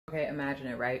Okay, imagine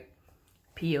it, right?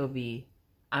 POV,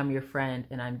 I'm your friend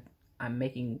and I'm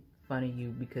making fun of you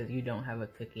because you don't have a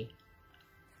cookie.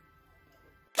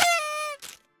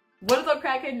 What is up,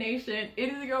 Crackhead Nation? It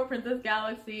is your girl, Princess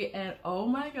Galaxy, and oh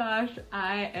my gosh,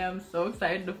 I am so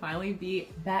excited to finally be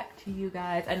back to you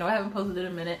guys. I know I haven't posted in a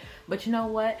minute, but you know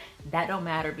what? That don't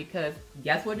matter because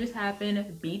guess what just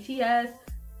happened? BTS,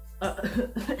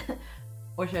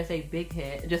 or should I say Big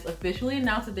Hit, just officially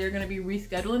announced that they're gonna be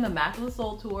rescheduling the Map of the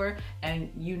Soul tour,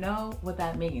 and you know what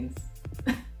that means.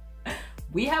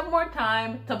 We have more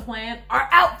time to plan our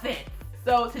outfits.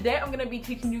 So today I'm gonna be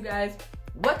teaching you guys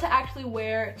what to actually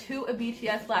wear to a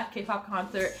BTS/K-pop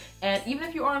concert. And even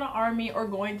if you are in an army or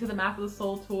going to the Map of the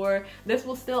Soul tour, this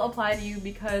will still apply to you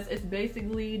because it's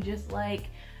basically just like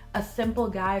a simple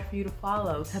guide for you to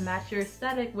follow to match your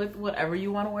aesthetic with whatever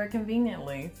you want to wear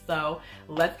conveniently. So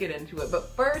let's get into it.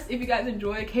 But first, if you guys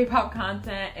enjoy K-pop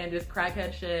content and just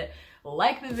crackhead shit,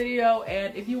 like the video,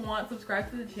 and if you want, subscribe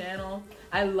to the channel.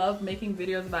 I love making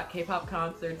videos about K-pop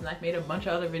concerts, and I've made a bunch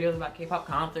of other videos about K-pop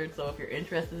concerts, so if you're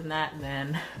interested in that,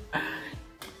 then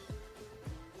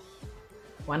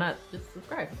why not just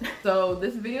subscribe? So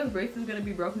this video's basically going to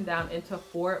be broken down into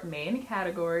 4 main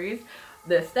categories: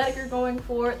 the aesthetic you're going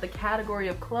for, the category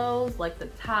of clothes like the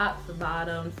tops, the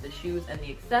bottoms, the shoes, and the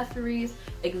accessories,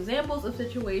 examples of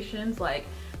situations like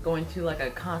going to like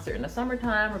a concert in the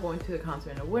summertime or going to a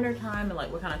concert in the wintertime, and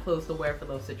like what kind of clothes to wear for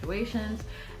those situations,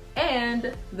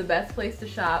 and the best place to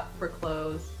shop for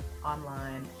clothes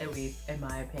online, at least in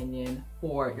my opinion,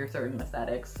 for your certain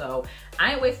aesthetics. So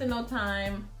I ain't wasting no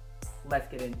time. Let's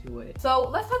get into it. So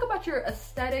let's talk about your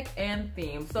aesthetic and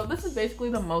theme. So this is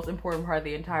basically the most important part of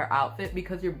the entire outfit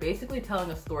because you're basically telling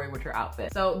a story with your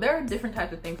outfit. So there are different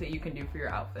types of things that you can do for your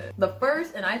outfit. The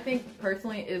first, and I think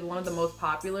personally is one of the most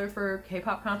popular for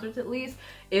K-pop concerts at least,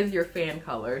 is your fan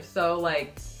color. So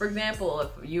like, for example,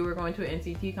 if you were going to an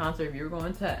NCT concert, if you were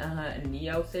going to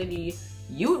Neo City,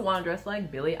 you would want to dress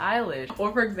like Billie Eilish.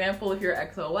 Or for example, if you're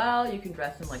XOL, you can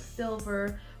dress in like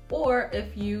silver. Or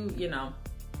if you know,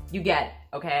 you get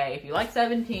it, okay? If you like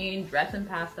 17, dress in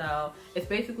pastel. It's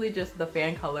basically just the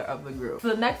fan color of the group. So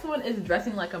the next one is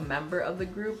dressing like a member of the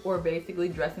group, or basically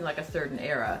dressing like a certain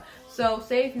era. So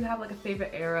say if you have like a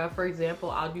favorite era, for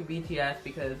example, I'll do BTS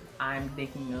because I'm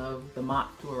thinking of the MOT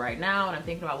tour right now and I'm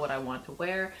thinking about what I want to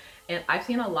wear. And I've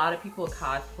seen a lot of people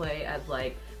cosplay as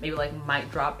like, maybe like Mic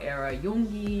Drop era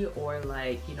Yoongi, or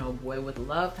like, you know, Boy With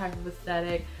Love type of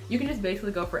aesthetic. You can just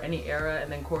basically go for any era and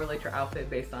then correlate your outfit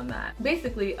based on that.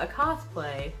 Basically a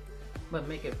cosplay, but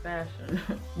make it fashion.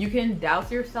 You can douse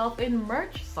yourself in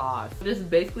merch sauce. Just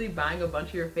basically buying a bunch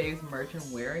of your faves merch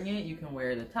and wearing it. You can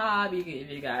wear the top, you can, if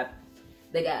you got,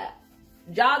 they got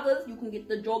joggers, you can get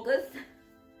the joggers.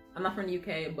 I'm not from the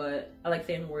UK, but I like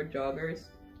saying the word joggers.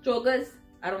 Joggers.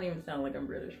 I don't even sound like I'm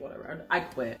British, whatever. I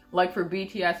quit. Like for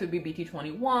BTS, it would be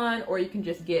BT21, or you can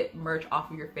just get merch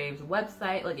off of your fave's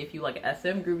website. Like if you like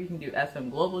SM group, you can do SM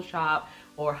Global Shop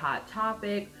or Hot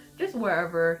Topic, just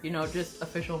wherever, you know, just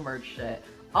official merch shit.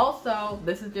 Also,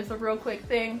 this is just a real quick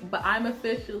thing, but I'm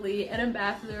officially an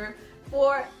ambassador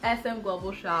for SM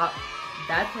Global Shop.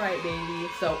 That's right, baby.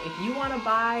 So if you want to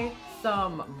buy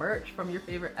some merch from your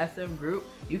favorite SM group,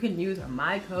 you can use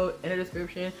my code in the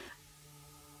description.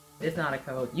 It's not a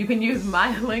code. You can use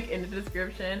my link in the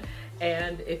description,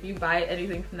 and if you buy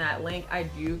anything from that link, I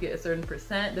do get a certain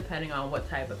percent depending on what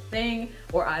type of thing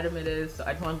or item it is. So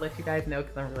I just want to let you guys know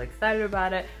because I'm really excited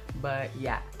about it. But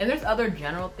yeah, and there's other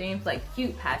general themes like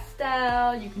cute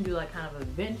pastel. You can do like kind of a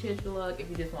vintage look. If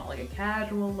you just want like a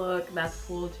casual look, that's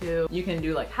cool too. You can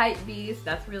do like hype beast.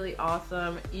 That's really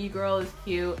awesome. E-girl is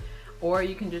cute. Or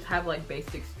you can just have like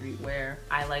basic streetwear.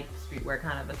 I like streetwear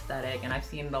kind of aesthetic, and I've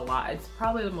seen it a lot. It's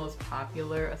probably the most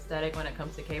popular aesthetic when it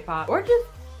comes to K-pop. Or just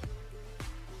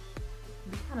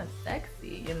be kind of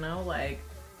sexy, you know, like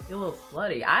be a little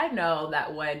slutty. I know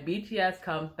that when BTS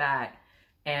comes back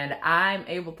and I'm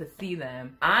able to see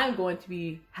them, I'm going to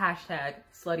be hashtag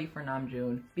slutty for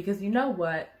Namjoon, because you know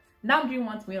what? Namjoon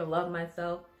wants me to love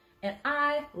myself, and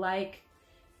I like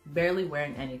barely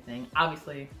wearing anything.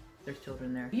 Obviously, there's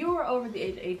children there. If you are over the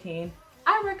age of 18,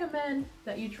 I recommend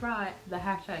that you try the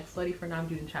hashtag slutty for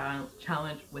Namjoon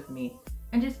challenge with me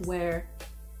and just wear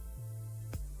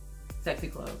sexy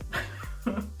clothes.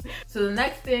 So the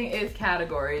next thing is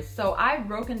categories. So I've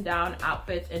broken down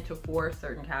outfits into 4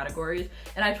 certain categories,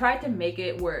 and I tried to make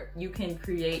it where you can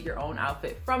create your own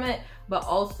outfit from it, but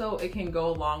also it can go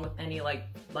along with any like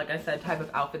I said, type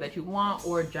of outfit that you want,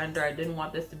 or gender. I didn't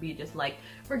want this to be just like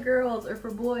for girls or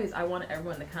for boys. I wanted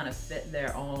everyone to kind of fit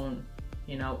their own,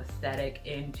 you know, aesthetic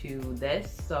into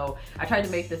this. So I tried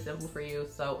to make this simple for you,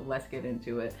 so let's get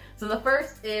into it. So the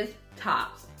first is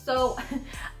tops. So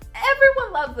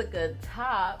everyone loves a good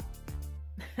top.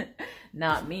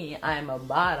 Not me, I'm a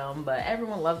bottom, but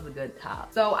everyone loves a good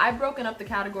top. So I've broken up the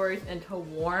categories into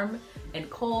warm and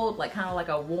cold, like kind of like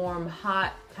a warm,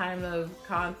 hot kind of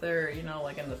concert, you know,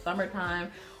 like in the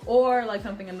summertime, or like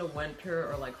something in the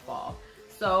winter or like fall.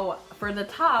 So for the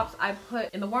tops, I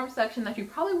put in the warm section that you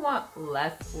probably want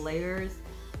less layers.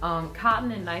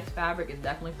 Cotton and nice fabric is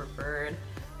definitely preferred.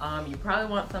 You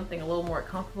probably want something a little more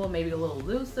comfortable, maybe a little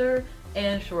looser,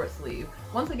 and short sleeve.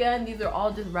 Once again, these are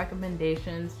all just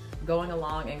recommendations going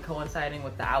along and coinciding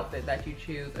with the outfit that you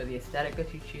choose or the aesthetic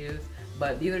that you choose.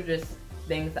 But these are just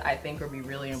things that I think would be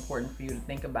really important for you to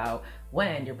think about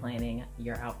when you're planning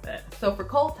your outfit. So for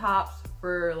cold tops,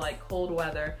 for like cold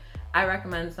weather, I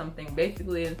recommend something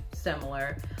basically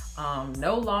similar.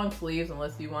 No long sleeves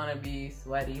unless you want to be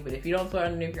sweaty, but if you don't sweat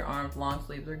underneath your arms, long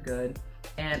sleeves are good.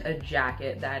 And a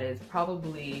jacket that is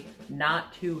probably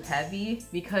not too heavy,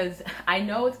 because I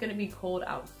know it's gonna be cold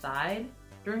outside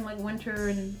during like winter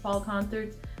and fall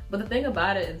concerts, but the thing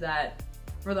about it is that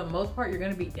for the most part you're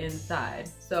gonna be inside.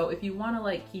 So if you want to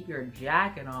like keep your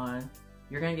jacket on,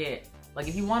 you're gonna get, like,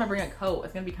 if you want to bring a coat,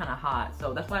 it's gonna be kind of hot.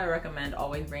 So that's why I recommend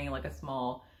always bringing like a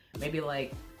small, maybe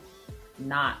like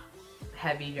not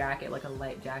heavy jacket, like a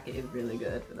light jacket is really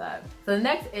good for that. So the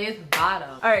next is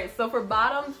bottom. All right, so for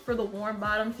bottoms, for the warm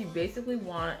bottoms, you basically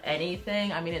want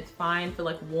anything. I mean, it's fine for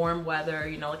like warm weather,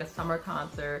 you know, like a summer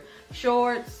concert.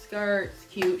 Shorts, skirts,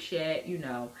 cute shit, you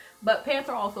know. But pants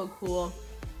are also cool.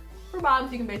 For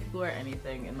bottoms, you can basically wear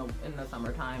anything in the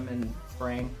summertime and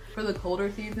spring. For the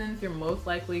colder seasons, you're most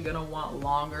likely gonna want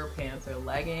longer pants or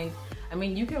leggings. I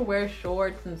mean, you can wear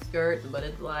shorts and skirts, but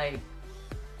it's like,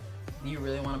 do you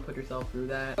really want to put yourself through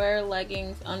that? Wear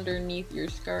leggings underneath your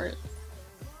skirts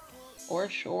or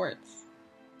shorts.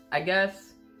 I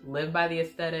guess live by the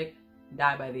aesthetic,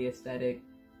 die by the aesthetic.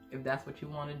 If that's what you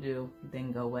want to do,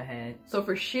 then go ahead. So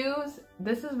for shoes,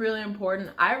 this is really important.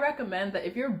 I recommend that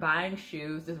if you're buying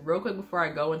shoes, just real quick before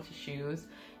I go into shoes,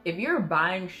 if you're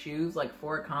buying shoes like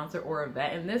for a concert or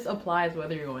event, and this applies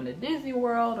whether you're going to Disney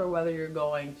World or whether you're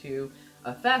going to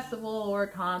a festival or a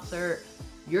concert,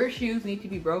 your shoes need to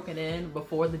be broken in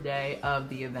before the day of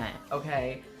the event,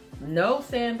 okay? No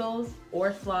sandals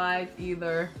or slides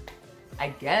either. I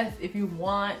guess if you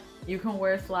want, you can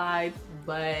wear slides,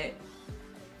 but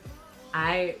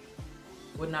I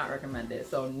would not recommend it.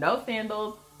 So no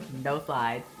sandals, no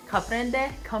slides.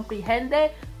 Comprende?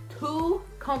 Comprehende? Tu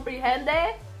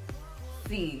comprehende?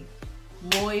 Sí.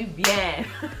 Muy bien.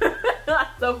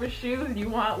 So for shoes, you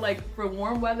want, like, for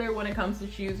warm weather, when it comes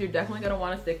to shoes, you're definitely gonna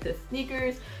want to stick to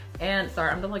sneakers. And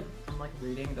sorry, I'm like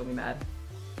reading, don't be mad.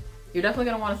 You're definitely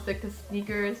gonna want to stick to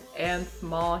sneakers and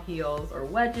small heels or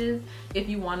wedges. If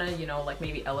you want to, you know, like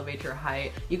maybe elevate your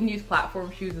height, you can use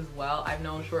platform shoes as well. I've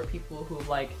known short people who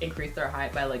like increase their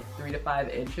height by like 3 to 5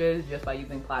 inches just by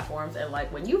using platforms. And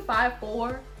like when you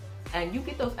 5'4" and you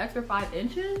get those extra 5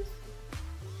 inches,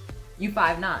 you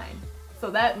 5'9". So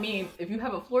that means if you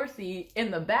have a floor seat in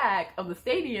the back of the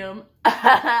stadium,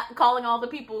 calling all the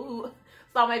people who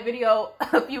saw my video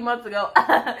a few months ago,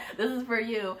 this is for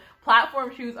you.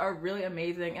 Platform shoes are really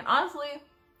amazing. And honestly,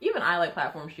 even I like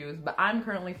platform shoes, but I'm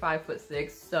currently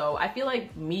 5'6", so I feel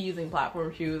like me using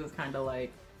platform shoes is kind of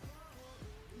like,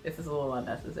 this is a little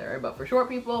unnecessary, but for short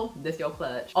people, this your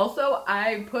clutch. Also,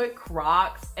 I put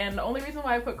Crocs, and the only reason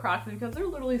why I put Crocs is because they're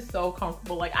literally so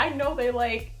comfortable. Like, I know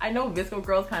Visco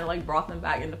girls kind of like brought them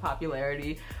back into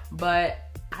popularity, but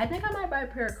I think I might buy a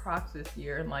pair of Crocs this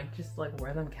year and like just like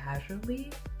wear them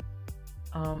casually.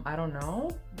 I don't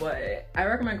know, but I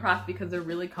recommend Crocs because they're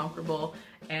really comfortable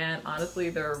and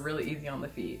honestly, they're really easy on the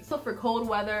feet. So for cold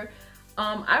weather,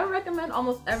 I would recommend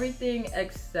almost everything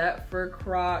except for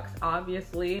Crocs,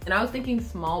 obviously. And I was thinking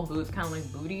small boots, kind of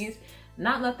like booties.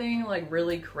 Nothing like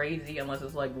really crazy unless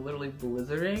it's like literally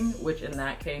blizzarding, which in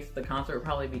that case, the concert would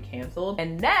probably be canceled.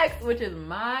 And next, which is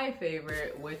my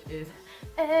favorite, which is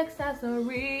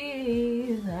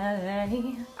accessories.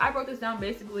 I broke this down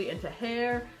basically into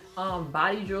hair,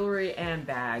 body jewelry, and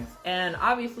bags. And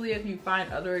obviously if you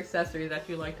find other accessories that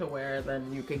you like to wear,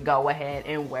 then you can go ahead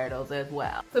and wear those as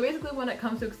well. So basically when it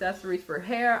comes to accessories for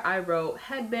hair, I wrote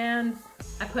headbands.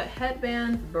 I put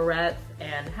headbands, barrettes,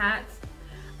 and hats.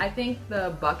 I think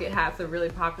the bucket hats are really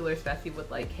popular, especially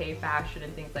with like K-fashion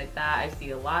and things like that. I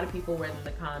see a lot of people wear them in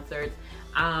the concerts.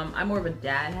 I'm more of a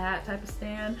dad hat type of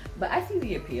stan, but I see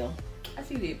the appeal. I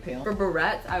see the appeal. For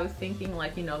barrettes, I was thinking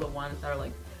like, you know, the ones that are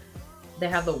like, they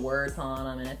have the words on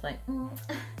them and it's like,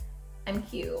 I'm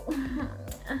cute.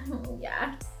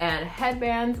 Yeah. And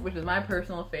headbands, which is my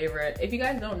personal favorite. If you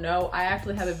guys don't know, I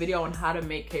actually have a video on how to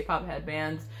make K-pop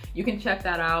headbands. you can check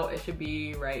that out. It should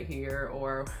be right here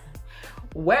or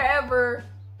wherever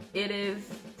it is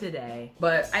today.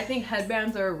 But I think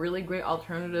headbands are a really great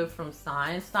alternative from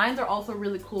signs. Signs are also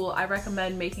really cool. I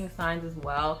recommend making signs as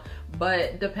well,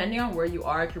 but depending on where you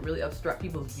are, it could really obstruct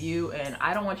people's view, and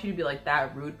I don't want you to be like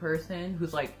that rude person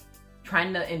who's like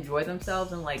trying to enjoy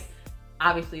themselves and like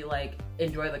obviously like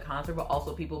enjoy the concert, but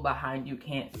also people behind you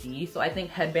can't see. So I think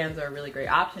headbands are a really great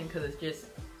option because it's just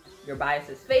your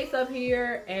bias's face up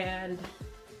here and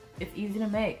it's easy to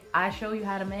make. I show you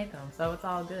how to make them, so it's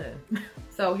all good.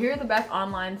 So here are the best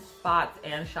online spots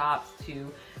and shops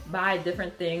to buy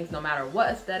different things no matter what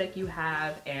aesthetic you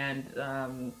have,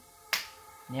 and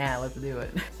yeah, let's do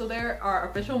it. So there are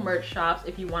official merch shops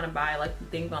if you want to buy like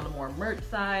things on the more merch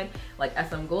side, like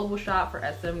SM Global Shop for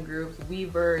SM groups,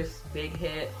 Weverse, Big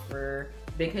Hit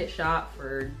Shop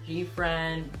for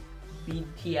G-Friend,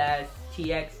 BTS,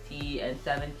 TXT, and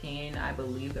 17. I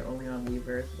believe they're only on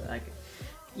Weverse, but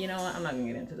you know what, I'm not gonna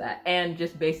get into that. And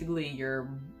just basically your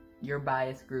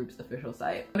bias group's official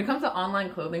site. When it comes to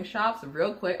online clothing shops,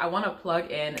 real quick, I want to plug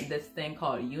in this thing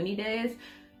called Unidays.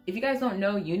 If you guys don't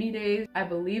know Unidays, I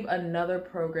believe another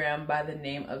program by the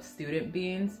name of Student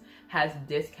Beans has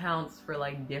discounts for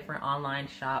like different online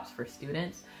shops for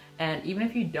students. And even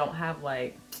if you don't have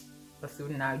like a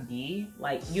student ID,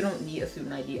 like you don't need a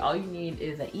student ID. All you need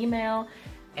is an email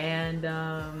and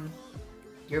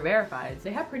you're verified.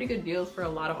 They have pretty good deals for a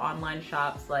lot of online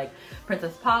shops like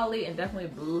Princess Polly and definitely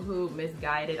Boohoo,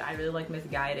 Misguided. I really like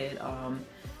Misguided.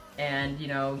 And you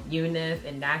know, Eunice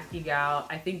and Nasty Gal.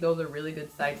 I think those are really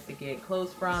good sites to get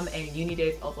clothes from, and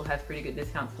Unidays also has pretty good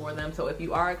discounts for them. So if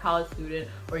you are a college student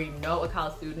or you know a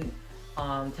college student,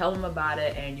 tell them about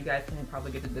it and you guys can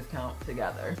probably get the discount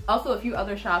together. Also, a few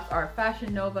other shops are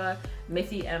Fashion Nova,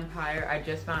 Missy Empire. I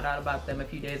just found out about them a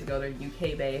few days ago. They're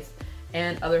UK based,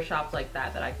 and other shops like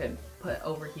that that I could put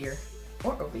over here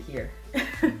or over here.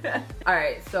 All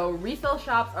right, so resale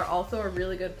shops are also a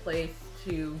really good place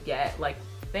to get like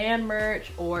fan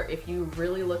merch, or if you're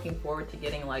really looking forward to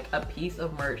getting like a piece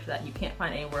of merch that you can't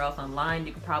find anywhere else online,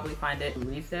 you can probably find it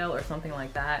resale or something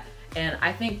like that. And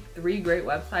I think 3 great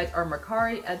websites are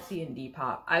Mercari, Etsy, and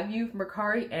Depop. I've used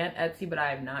Mercari and Etsy, but I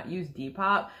have not used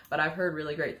Depop, but I've heard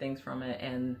really great things from it,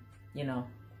 and you know,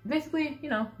 basically, you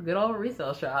know, good old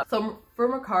resale shop. So for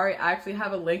Mercari, I actually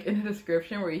have a link in the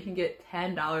description where you can get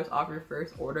 $10 off your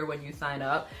first order when you sign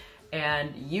up,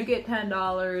 and you get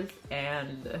 $10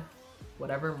 and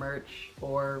whatever merch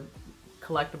or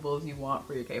collectibles you want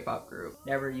for your K-pop group.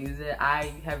 Never use it.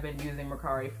 I have been using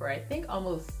Mercari for I think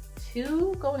almost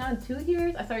going on 2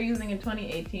 years. I started using in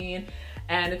 2018,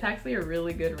 and it's actually a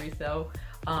really good resale.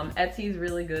 Etsy is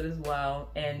really good as well,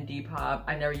 and Depop.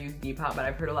 I never used Depop, but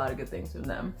I've heard a lot of good things from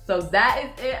them. So that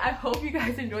is it. I hope you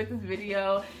guys enjoyed this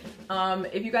video.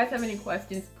 If you guys have any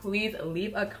questions, please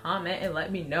leave a comment and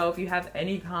let me know. If you have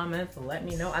any comments, let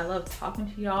me know. I love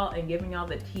talking to y'all and giving y'all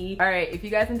the tea. All right, if you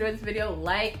guys enjoyed this video,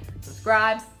 like,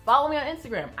 subscribe, follow me on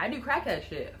Instagram. I do crackhead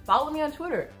shit. Follow me on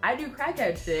Twitter. I do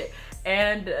crackhead shit.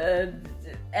 And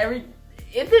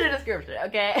it's in the description,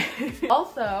 okay?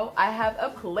 Also, I have a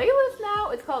playlist now.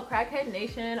 It's called Crackhead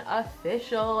Nation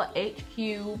Official HQ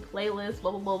Playlist,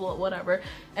 blah, blah, blah, blah, whatever.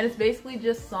 And it's basically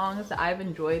just songs that I've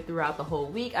enjoyed throughout the whole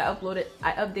week. I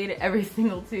update it every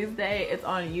single Tuesday. It's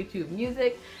on YouTube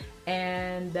Music.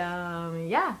 And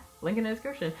yeah, link in the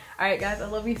description. All right, guys, I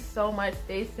love you so much.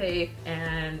 Stay safe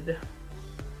and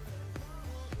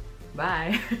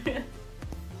bye.